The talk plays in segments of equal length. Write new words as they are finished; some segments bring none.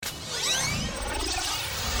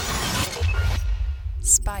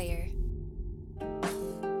Spire.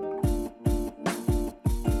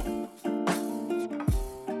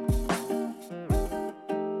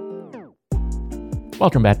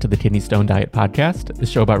 Welcome back to the Kidney Stone Diet Podcast, the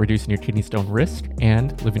show about reducing your kidney stone risk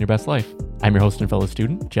and living your best life. I'm your host and fellow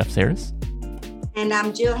student, Jeff Saris. And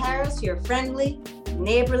I'm Jill Harris, your friendly,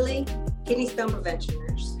 neighborly kidney stone prevention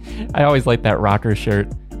nurse. I always like that rocker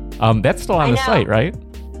shirt. That's still on the site, right?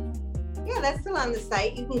 Yeah, that's still on the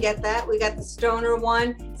site. You can get that. We got the stoner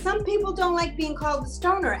one. Some people don't like being called the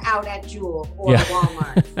stoner out at Jewel or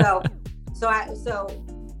Walmart. So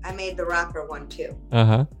I made the rocker one too.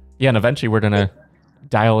 Yeah, and eventually we're going to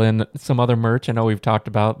dial in some other merch. I know we've talked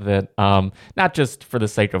about that, not just for the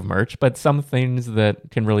sake of merch, but some things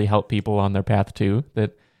that can really help people on their path too,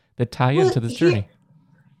 that tie into this journey.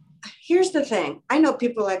 Here's the thing. I know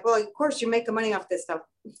people are like, well, of course you're making money off this stuff.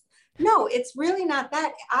 No, it's really not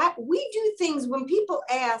that. We do things when people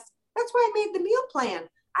ask. That's why I made the meal plan.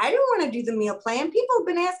 I don't want to do the meal plan. People have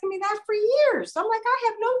been asking me that for years. So I'm like, I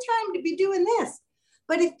have no time to be doing this.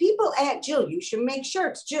 But if people ask, Jill, you should make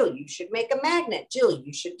shirts. Jill, you should make a magnet. Jill,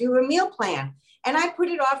 you should do a meal plan. And I put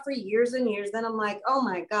it off for years and years. Then I'm like, oh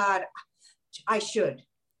my God, I should.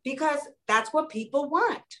 Because that's what people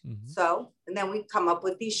want. Mm-hmm. So, and then we come up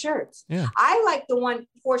with these shirts. Yeah. I like the one,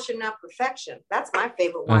 Portion Not Perfection. That's my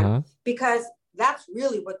favorite one because that's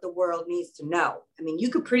really what the world needs to know. I mean, you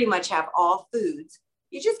could pretty much have all foods.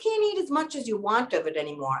 You just can't eat as much as you want of it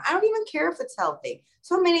anymore. I don't even care if it's healthy.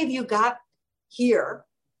 So many of you got here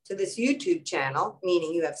to this YouTube channel,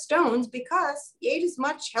 meaning you have stones, because you ate as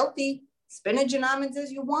much healthy spinach and almonds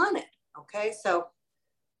as you wanted. Okay, so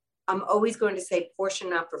I'm always going to say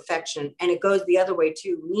portion, not perfection. And it goes the other way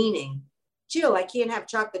too, meaning, Jill, I can't have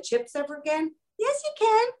chocolate chips ever again. Yes, you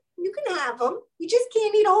can. You can have them. You just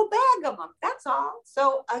can't eat a whole bag of them. That's all.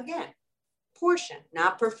 So again, portion,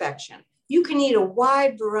 not perfection. You can eat a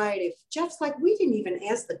wide variety of. Jeff's like, we didn't even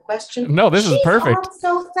ask the question. No, this is perfect.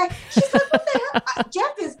 So she's like, what the hell?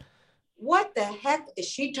 Jeff is, what the heck is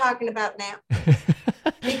she talking about now?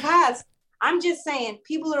 Because I'm just saying,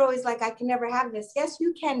 people are always like, I can never have this. Yes,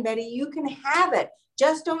 you can, Betty. You can have it.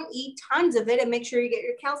 Just don't eat tons of it and make sure you get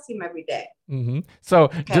your calcium every day. Mm-hmm. So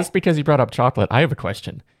just because you brought up chocolate, I have a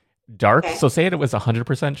question. So say it was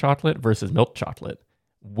 100% chocolate versus milk chocolate.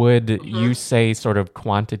 Would you say sort of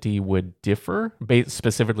quantity would differ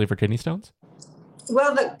specifically for kidney stones?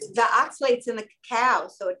 Well, the oxalate's in the cacao,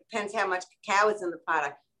 so it depends how much cacao is in the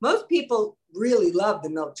product. Most people really love the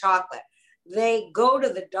milk chocolate. They go to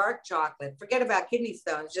the dark chocolate, forget about kidney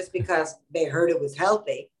stones, just because they heard it was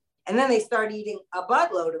healthy. And then they start eating a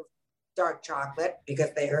buttload of dark chocolate because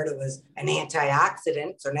they heard it was an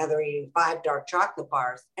antioxidant. So now they're eating 5 dark chocolate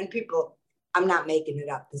bars. And people, I'm not making it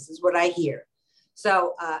up. This is what I hear.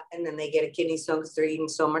 So, and then they get a kidney stone because they're eating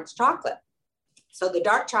so much chocolate. So the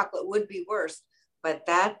dark chocolate would be worse, but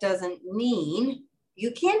that doesn't mean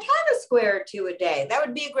you can't have a square or 2 a day. That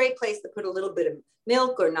would be a great place to put a little bit of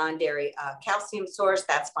milk or non-dairy calcium source.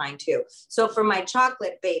 That's fine too. So for my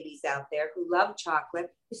chocolate babies out there who love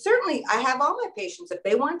chocolate, certainly I have all my patients, if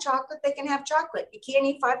they want chocolate, they can have chocolate. You can't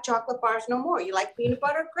eat 5 chocolate bars no more. You like peanut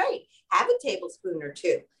butter? Great. Have a tablespoon or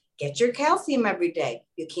 2. Get your calcium every day.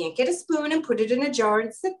 You can't get a spoon and put it in a jar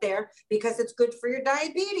and sit there because it's good for your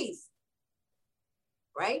diabetes.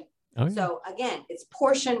 Right? Oh, yeah. So again, it's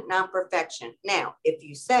portion, not perfection. Now, if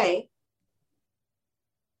you say,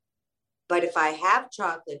 but if I have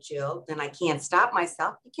chocolate, Jill, then I can't stop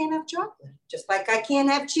myself. You can't have chocolate. Just like I can't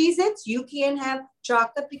have Cheez-Its, you can't have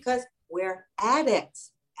chocolate because we're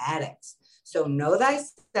addicts. So know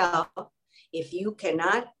thyself. If you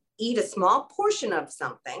cannot eat a small portion of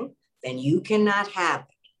something, then you cannot have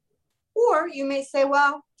it. Or you may say,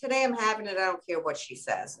 well, today I'm having it. I don't care what she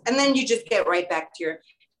says. And then you just get right back to your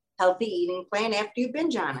healthy eating plan after you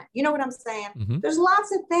binge on it. You know what I'm saying? Mm-hmm. There's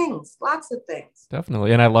lots of things.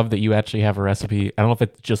 Definitely. And I love that you actually have a recipe. I don't know if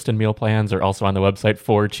it's just in meal plans or also on the website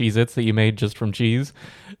for Cheez-Its that you made just from cheese.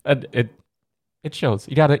 It shows.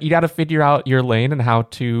 You gotta figure out your lane and how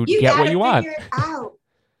to get what you want. It out.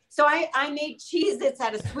 So I made Cheez-Its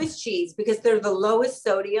out of Swiss cheese because they're the lowest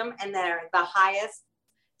sodium and they're the highest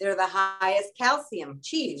calcium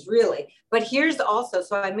cheese, really. But here's also,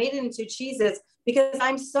 so I made it into Cheez-Its because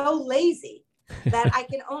I'm so lazy that I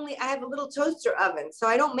have a little toaster oven. So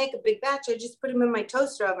I don't make a big batch. I just put them in my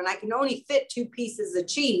toaster oven. I can only fit 2 pieces of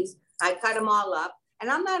cheese. I cut them all up and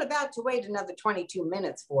I'm not about to wait another 22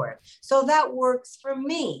 minutes for it. So that works for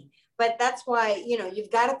me. But that's why, you've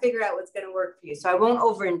got to figure out what's going to work for you. So I won't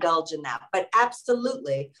overindulge in that. But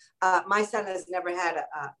absolutely, my son has never had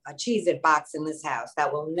a Cheez-It box in this house.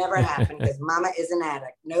 That will never happen because Mama is an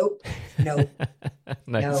addict. Nope. Nice.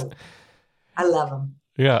 No. I love them.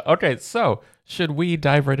 Yeah. Okay. So should we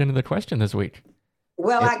dive right into the question this week?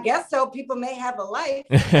 Well, It, I guess so. People may have a life.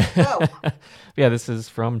 Let's go. yeah, this is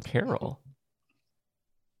from Carol.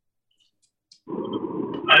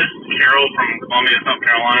 This is Carol from Columbia, South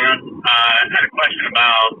Carolina. I had a question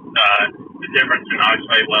about the difference in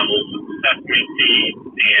oxalate levels of sesame seeds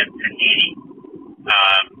and tahini. So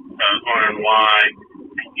I was wondering why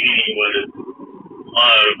tahini was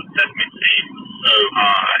low, but sesame seeds was so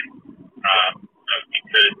high. So if you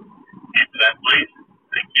could answer that, please.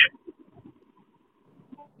 Thank you.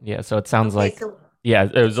 Yeah. So it sounds Okay, like, so yeah,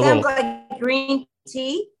 it it was a sounds little. like green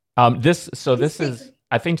tea. This is,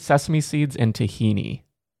 I think, sesame seeds and tahini.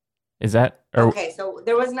 Is that? Or Okay, so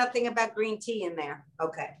there was nothing about green tea in there.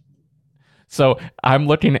 Okay. so I'm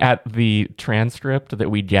looking at the transcript that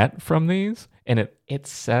we get from these, and it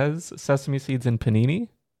says sesame seeds and panini,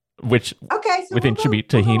 which Okay, so we think should be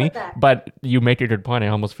we'll go tahini. with that. But you make a good point. I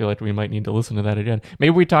almost feel like we might need to listen to that again. Maybe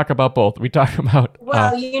we talk about both. We talk about.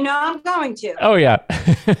 Well, I'm going to. Oh yeah.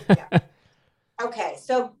 Yeah. Okay,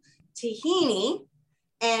 so tahini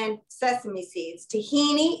and sesame seeds.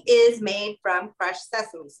 Tahini is made from crushed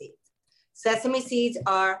sesame seeds. Sesame seeds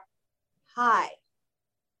are high.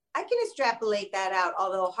 I can extrapolate that out,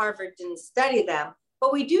 although Harvard didn't study them,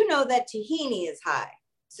 but we do know that tahini is high.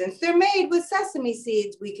 Since they're made with sesame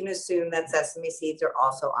seeds, we can assume that sesame seeds are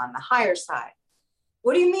also on the higher side.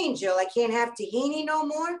 What do you mean, Jill? I can't have tahini no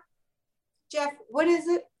more? Jeff, what is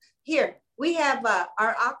it? Here, we have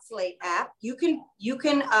our Oxalate app. You can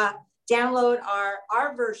download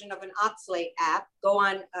our version of an Oxalate app. Go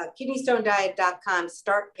on kidneystonediet.com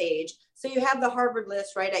start page. So you have the Harvard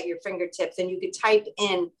list right at your fingertips, and you can type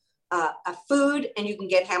in a food, and you can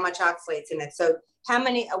get how much oxalate's in it. So how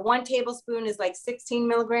many? 1 tablespoon is like 16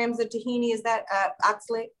 milligrams of tahini. Is that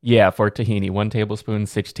oxalate? Yeah, for tahini, 1 tablespoon,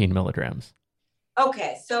 16 milligrams.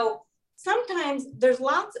 Okay, so sometimes there's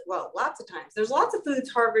lots of times there's lots of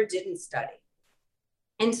foods Harvard didn't study.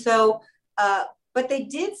 And so, but they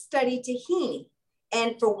did study tahini.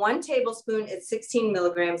 And for 1 tablespoon, it's 16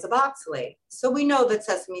 milligrams of oxalate. So we know that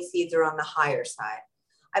sesame seeds are on the higher side.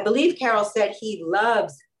 I believe Carol said he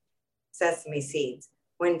loves sesame seeds.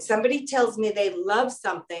 When somebody tells me they love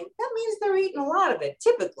something, that means they're eating a lot of it,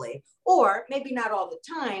 typically, or maybe not all the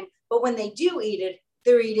time, but when they do eat it,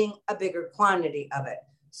 they're eating a bigger quantity of it.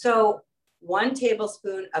 So 1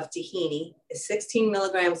 tablespoon of tahini is 16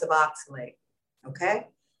 milligrams of oxalate, okay?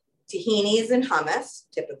 Tahini is in hummus,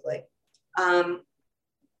 typically,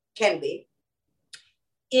 can be.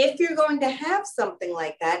 If you're going to have something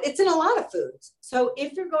like that, it's in a lot of foods. So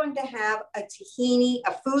if you're going to have a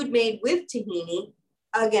food made with tahini,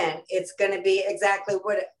 again, it's going to be exactly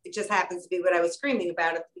what it just happens to be what I was screaming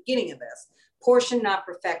about at the beginning of this. Portion, not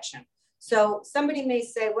perfection. So somebody may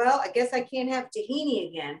say, well, I guess I can't have tahini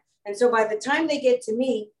again. And so by the time they get to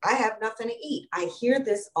me, I have nothing to eat. I hear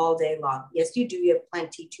this all day long. Yes, you do. You have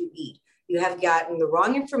plenty to eat. You have gotten the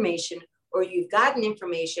wrong information, or you've gotten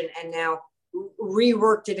information and now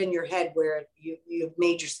reworked it in your head where you've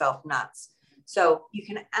made yourself nuts. So you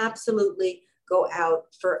can absolutely go out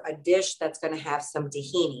for a dish that's going to have some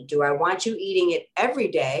tahini. Do I want you eating it every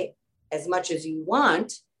day as much as you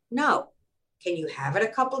want? No. Can you have it a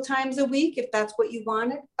couple times a week if that's what you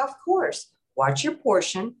wanted? Of course. Watch your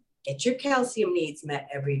portion, get your calcium needs met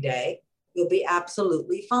every day. You'll be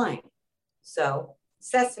absolutely fine. So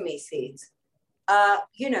sesame seeds,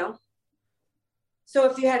 so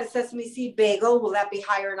if you had a sesame seed bagel, will that be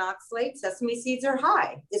higher in oxalate? Sesame seeds are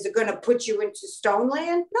high. Is it going to put you into stone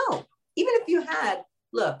land? No. Even if you had,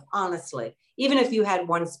 look, honestly, even if you had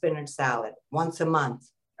 1 spinach salad once a month,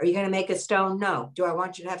 are you going to make a stone? No. Do I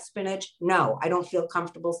want you to have spinach? No. I don't feel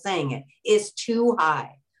comfortable saying it. It's too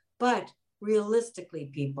high. But realistically,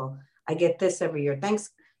 people, I get this every year.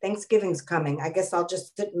 Thanksgiving's coming. I guess I'll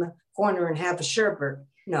just sit in the corner and have a sherbet.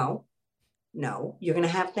 No, you're going to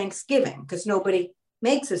have Thanksgiving because nobody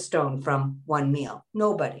makes a stone from 1 meal.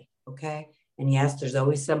 Nobody. Okay. And yes, there's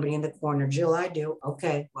always somebody in the corner. Jill, I do.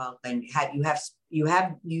 Okay. Well, then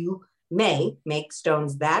you may make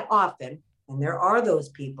stones that often. And there are those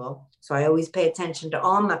people. So I always pay attention to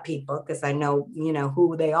all my people because I know,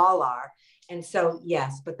 who they all are. And so,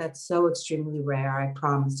 yes, but that's so extremely rare. I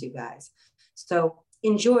promise you guys. So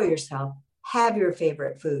enjoy yourself. Have your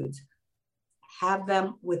favorite foods. Have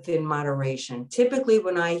them within moderation. Typically,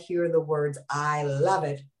 when I hear the words, I love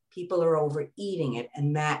it, people are overeating it.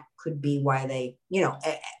 And that could be why they,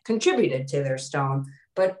 contributed to their stone.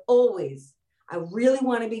 But always, I really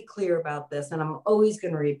want to be clear about this. And I'm always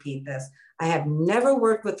going to repeat this. I have never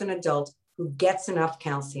worked with an adult who gets enough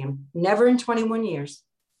calcium. Never in 21 years.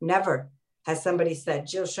 Never. Has somebody said,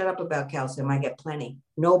 Jill, shut up about calcium? I get plenty.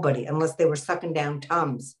 Nobody, unless they were sucking down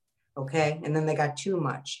Tums. Okay. And then they got too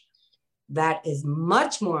much. That is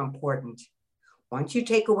much more important. Once you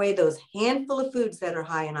take away those handful of foods that are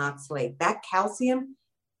high in oxalate, that calcium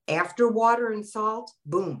after water and salt,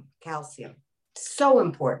 boom, calcium. So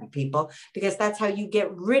important, people, because that's how you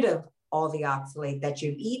get rid of all the oxalate that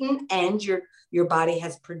you've eaten and your body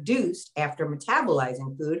has produced after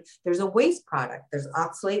metabolizing food. There's a waste product, there's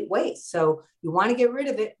oxalate waste. So you want to get rid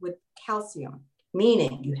of it with calcium,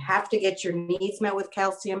 meaning you have to get your needs met with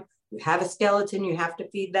calcium. You have a skeleton, you have to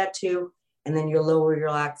feed that too, and then you lower your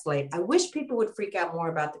oxalate. I wish people would freak out more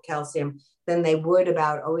about the calcium than they would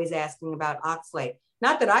about always asking about oxalate.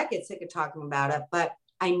 Not that I get sick of talking about it, but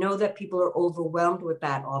I know that people are overwhelmed with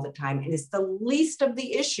that all the time. And it's the least of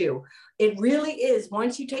the issue. It really is.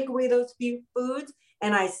 Once you take away those few foods,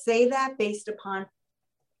 and I say that based upon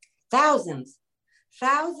thousands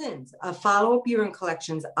of follow-up urine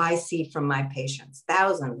collections I see from my patients,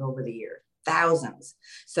 thousands over the years, thousands.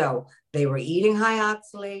 So they were eating high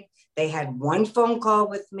oxalate. They had one phone call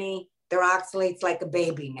with me. Their oxalate's like a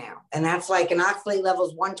baby now. And that's like an oxalate level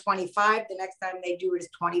is 125. The next time they do it is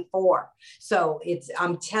 24. So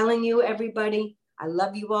I'm telling you, everybody, I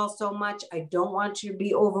love you all so much. I don't want you to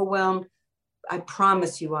be overwhelmed. I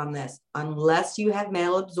promise you on this, unless you have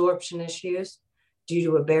malabsorption issues due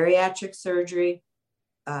to a bariatric surgery,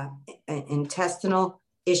 intestinal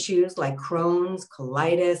issues like Crohn's,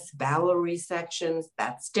 colitis, bowel resections,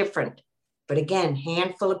 that's different. But again,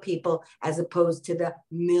 handful of people as opposed to the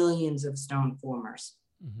millions of stone formers.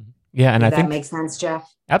 Mm-hmm. Yeah, and Does I that think make sense,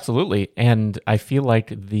 Jeff? Absolutely. And I feel like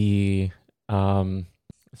the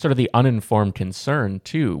sort of the uninformed concern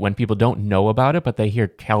too, when people don't know about it, but they hear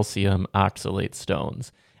calcium oxalate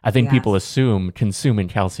stones. I think people assume consuming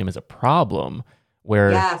calcium is a problem,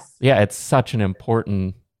 where yeah, it's such an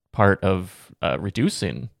important part of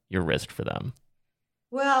reducing your risk for them.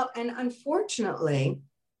 Well, and unfortunately,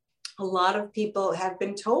 a lot of people have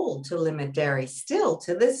been told to limit dairy still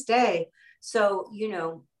to this day. So,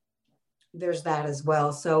 there's that as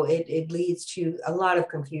well. So it leads to a lot of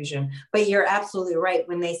confusion. But you're absolutely right.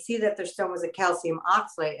 When they see that their stone was a calcium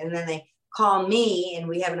oxalate, and then they call me and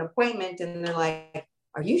we have an appointment and they're like,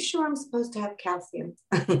 are you sure I'm supposed to have calcium?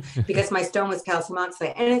 Because my stone was calcium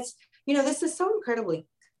oxalate. And it's, this is so incredibly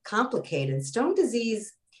complicated. Stone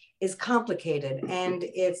disease is complicated and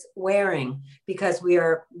it's wearing because we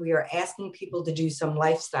are asking people to do some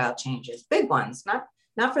lifestyle changes, big ones, not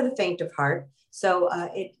for the faint of heart. So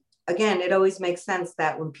it always makes sense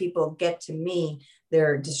that when people get to me,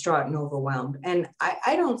 they're distraught and overwhelmed. And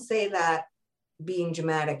I don't say that being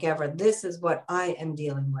dramatic ever. This is what I am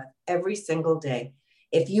dealing with every single day.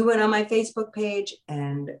 If you went on my Facebook page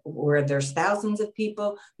and where there's thousands of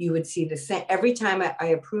people, you would see the same. Every time I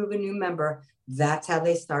approve a new member, that's how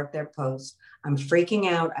they start their post. I'm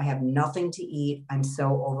freaking out. I have nothing to eat. I'm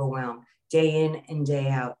so overwhelmed. Day in and day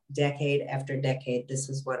out, decade after decade, this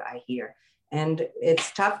is what I hear. And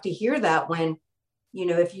it's tough to hear that when,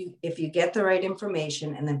 if you get the right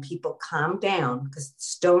information and then people calm down, because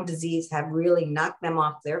stone disease have really knocked them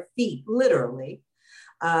off their feet, literally.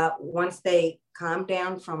 Once they calm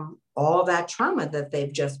down from all that trauma that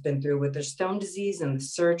they've just been through with their stone disease and the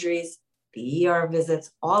surgeries, the ER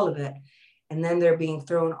visits, all of it. And then they're being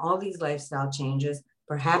thrown all these lifestyle changes,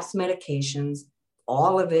 perhaps medications,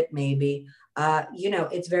 all of it maybe.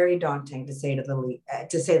 It's very daunting to say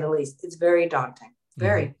the least. It's very daunting.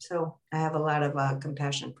 Very. Mm-hmm. So I have a lot of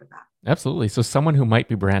compassion for that. Absolutely. So someone who might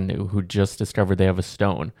be brand new, who just discovered they have a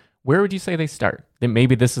stone, where would you say they start? Then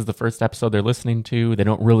maybe this is the first episode they're listening to. They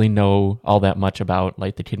don't really know all that much about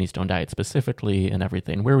like the kidney stone diet specifically and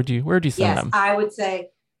everything. Where would you send them? I would say,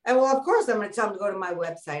 well, of course, I'm going to tell them to go to my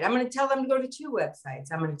website. I'm going to tell them to go to two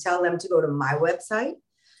websites. I'm going to tell them to go to my website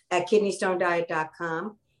at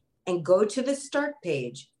kidneystonediet.com and go to the start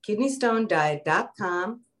page,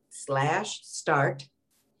 kidneystonediet.com/start.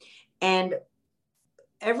 And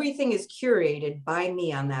everything is curated by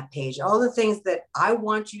me on that page. All the things that I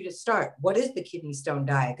want you to start. What is the kidney stone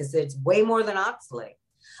diet? Because it's way more than oxalate.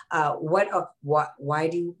 Why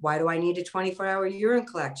do I need a 24-hour urine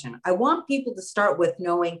collection? I want people to start with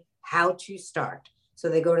knowing how to start. So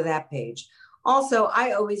they go to that page. Also,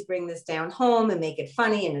 I always bring this down home and make it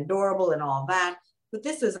funny and adorable and all that. But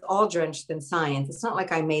this is all drenched in science. It's not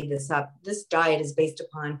like I made this up. This diet is based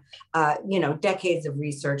upon, decades of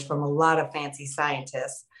research from a lot of fancy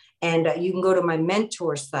scientists. And you can go to my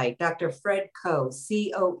mentor site, Dr. Fred Coe,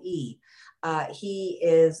 COE. He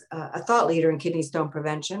is a thought leader in kidney stone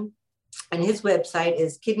prevention. And his website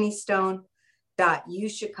is kidneystone.org.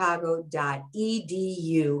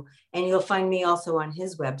 www.uchicago.edu, and you'll find me also on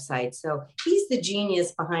his website. So he's the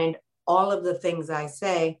genius behind all of the things I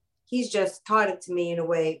say. He's just taught it to me in a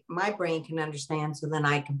way my brain can understand, so then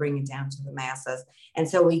I can bring it down to the masses. And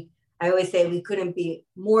so I always say we couldn't be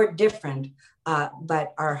more different,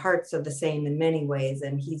 but our hearts are the same in many ways.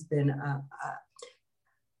 And he's been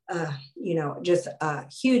just a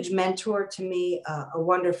huge mentor to me, a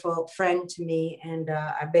wonderful friend to me. And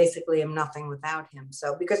I basically am nothing without him.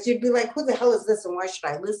 So, because you'd be like, who the hell is this? And why should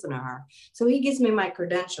I listen to her? So he gives me my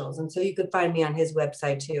credentials. And so you could find me on his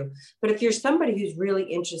website too. But if you're somebody who's really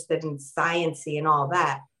interested in sciencey and all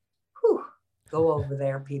that, whew, go over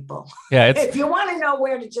there, people. Yeah, if you want to know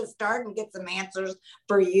where to just start and get some answers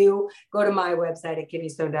for you, go to my website at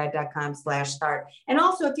kidneystonediet.com/start. And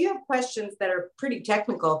also, if you have questions that are pretty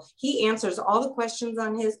technical, he answers all the questions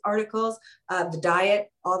on his articles, all the diet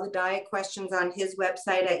questions on his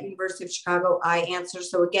website at University of Chicago, I answer.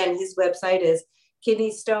 So again, his website is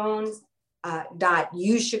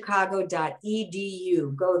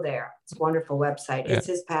kidneystones.uchicago.edu. Go there. It's a wonderful website. Yeah. It's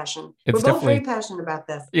his passion. We're both very passionate about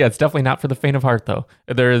this. Yeah, it's definitely not for the faint of heart, though.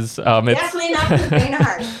 There's definitely not for the faint of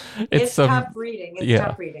heart. It's tough reading.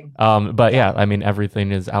 Tough reading. But yeah, I mean,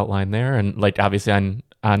 everything is outlined there, and like obviously on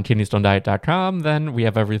kidneystonediet.com, then we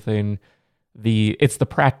have everything. It's the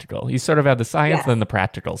practical. You sort of have the science, then the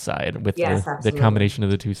practical side with the combination of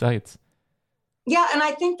the two sites. Yeah, and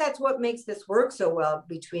I think that's what makes this work so well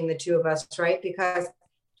between the two of us, right? Because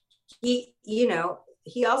he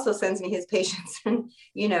also sends me his patients, and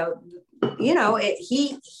he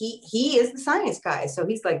is the science guy. So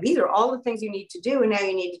he's like, these are all the things you need to do, and now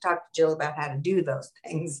you need to talk to Jill about how to do those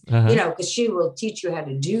things, because she will teach you how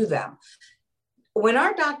to do them. When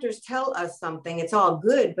our doctors tell us something, it's all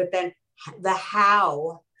good, but then the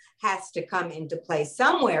how has to come into play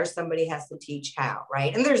somewhere. Somebody has to teach how,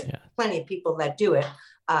 right? And there's plenty of people that do it,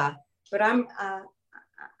 but I'm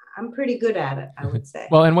pretty good at it, I would say.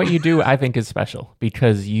 Well, and what you do, I think, is special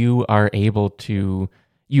because you are able to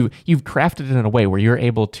you've crafted it in a way where you're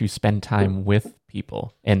able to spend time with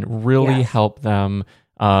people and really help them,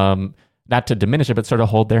 not to diminish it, but sort of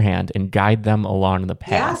hold their hand and guide them along the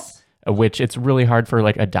path. Yes. Which it's really hard for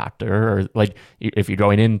like a doctor or like if you're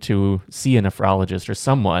going in to see a nephrologist or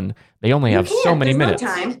someone, they only have so many minutes. No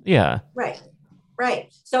time. Yeah. Right.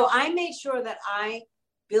 So I made sure that I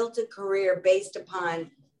built a career based upon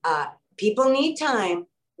people need time.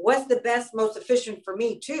 What's the best, most efficient for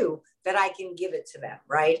me too, that I can give it to them,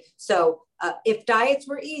 right? So if diets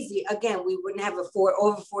were easy, again, we wouldn't have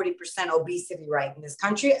over 40% obesity right in this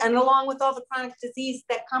country, and along with all the chronic disease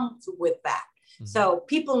that comes with that. So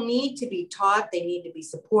people need to be taught, they need to be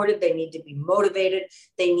supported, they need to be motivated,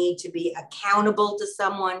 they need to be accountable to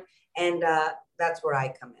someone. And that's where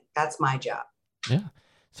I come in. That's my job. Yeah.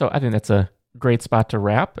 So I think that's a great spot to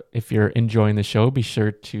wrap. If you're enjoying the show, be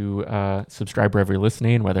sure to subscribe wherever you're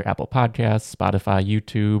listening, whether Apple Podcasts, Spotify,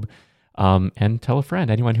 YouTube, and tell a friend,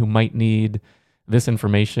 anyone who might need this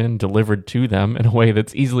information delivered to them in a way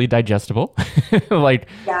that's easily digestible.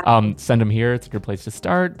 Send them here. It's a good place to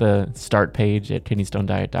start. The start page at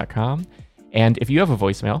kidneystonediet.com. And if you have a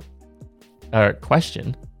voicemail or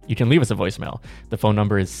question, you can leave us a voicemail. The phone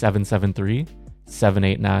number is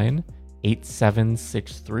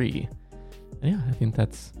 773-789-8763. Yeah, I think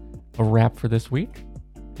that's a wrap for this week.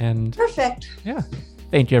 And perfect. Yeah.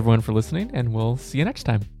 Thank you everyone for listening, and we'll see you next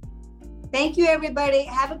time. Thank you, everybody.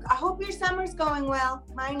 I hope your summer's going well.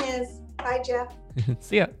 Mine is. Bye, Jeff.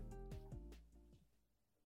 See ya.